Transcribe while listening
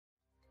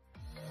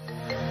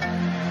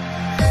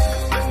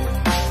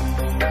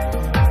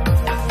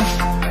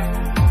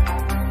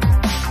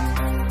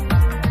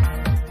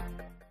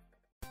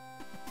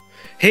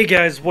Hey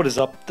guys, what is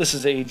up? This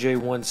is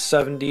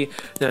AJ170.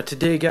 Now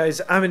today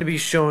guys, I'm going to be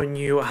showing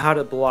you how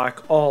to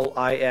block all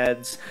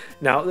iADS.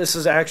 Now this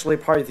is actually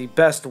probably the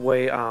best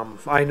way.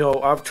 I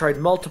know I've tried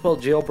multiple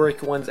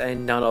jailbreak ones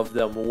and none of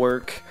them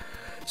work.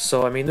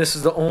 So I mean, this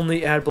is the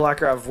only ad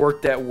blocker I've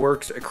worked that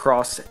works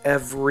across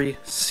every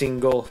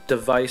single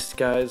device,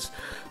 guys.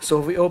 So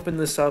if we open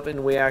this up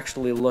and we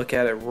actually look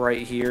at it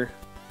right here.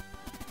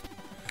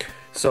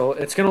 So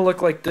it's going to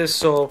look like this,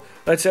 so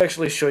let's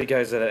actually show you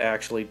guys that it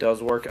actually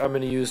does work. I'm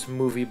going to use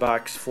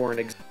MovieBox for an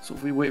example. So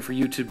if we wait for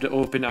YouTube to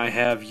open, I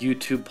have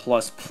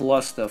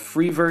YouTube++, the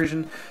free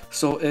version,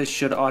 so it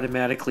should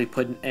automatically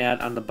put an ad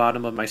on the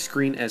bottom of my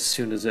screen as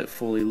soon as it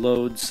fully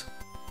loads.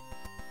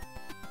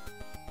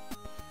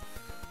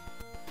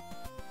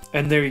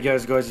 And there you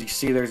guys go, as you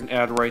see there's an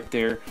ad right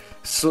there.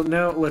 So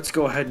now let's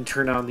go ahead and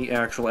turn on the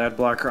actual ad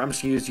blocker. I'm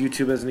just going to use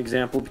YouTube as an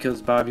example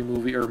because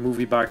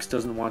MovieBox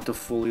doesn't want to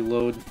fully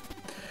load.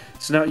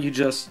 So now you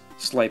just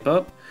swipe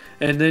up,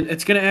 and then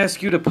it's going to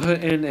ask you to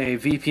put in a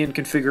VPN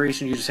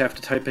configuration. You just have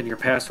to type in your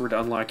password to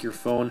unlock your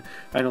phone.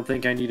 I don't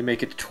think I need to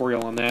make a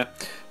tutorial on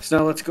that. So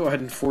now let's go ahead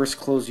and force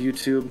close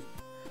YouTube,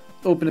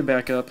 open it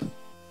back up.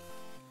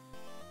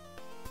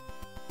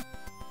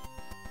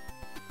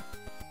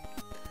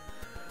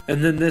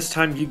 And then this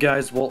time you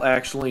guys will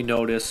actually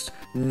notice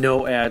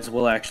no ads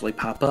will actually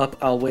pop up.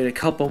 I'll wait a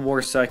couple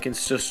more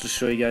seconds just to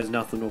show you guys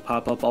nothing will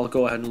pop up. I'll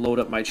go ahead and load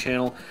up my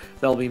channel.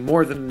 That'll be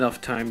more than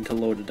enough time to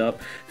load it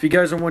up. If you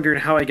guys are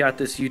wondering how I got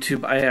this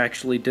YouTube, I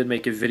actually did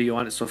make a video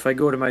on it. So if I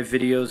go to my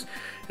videos,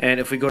 and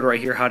if we go to right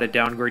here, how to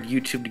downgrade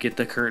YouTube to get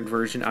the current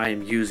version I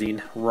am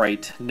using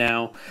right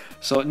now.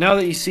 So now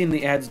that you've seen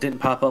the ads didn't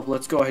pop up,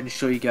 let's go ahead and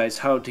show you guys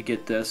how to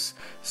get this.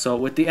 So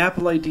with the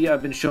Apple ID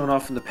I've been showing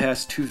off in the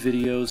past two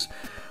videos,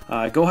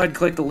 go ahead and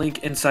click the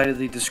link inside of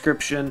the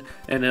description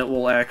and it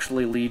will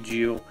actually lead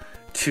you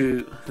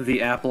to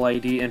the Apple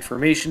ID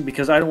information,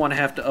 because I don't want to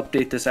have to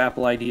update this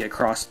Apple ID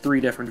across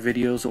 3 different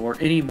videos or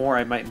any more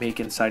I might make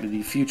inside of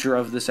the future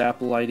of this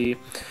Apple ID.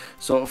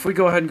 So if we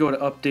go ahead and go to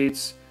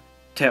updates,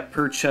 tap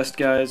per chest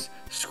guys,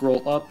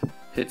 scroll up,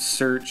 hit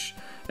search,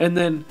 and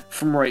then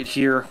from right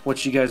here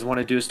what you guys want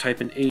to do is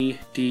type in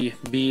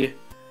ADB.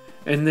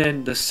 And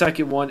then the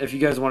second one, if you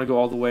guys want to go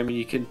all the way, I mean,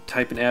 you can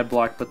type in ad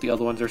block, but the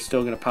other ones are still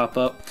going to pop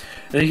up.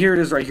 And here it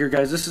is right here,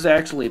 guys. This is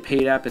actually a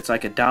paid app. It's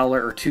like $1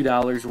 or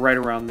 $2, right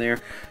around there.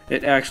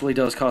 It actually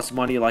does cost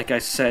money. Like I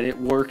said, it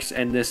works,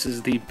 and this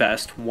is the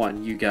best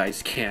one you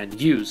guys can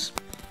use.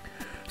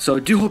 So I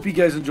do hope you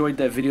guys enjoyed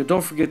that video.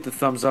 Don't forget the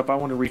thumbs up. I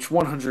want to reach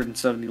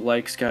 170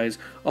 likes, guys.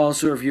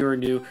 Also, if you are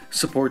new,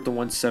 support the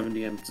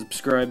 170 and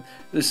subscribe.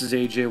 This is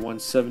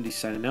AJ170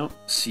 signing out.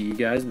 See you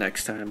guys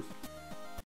next time.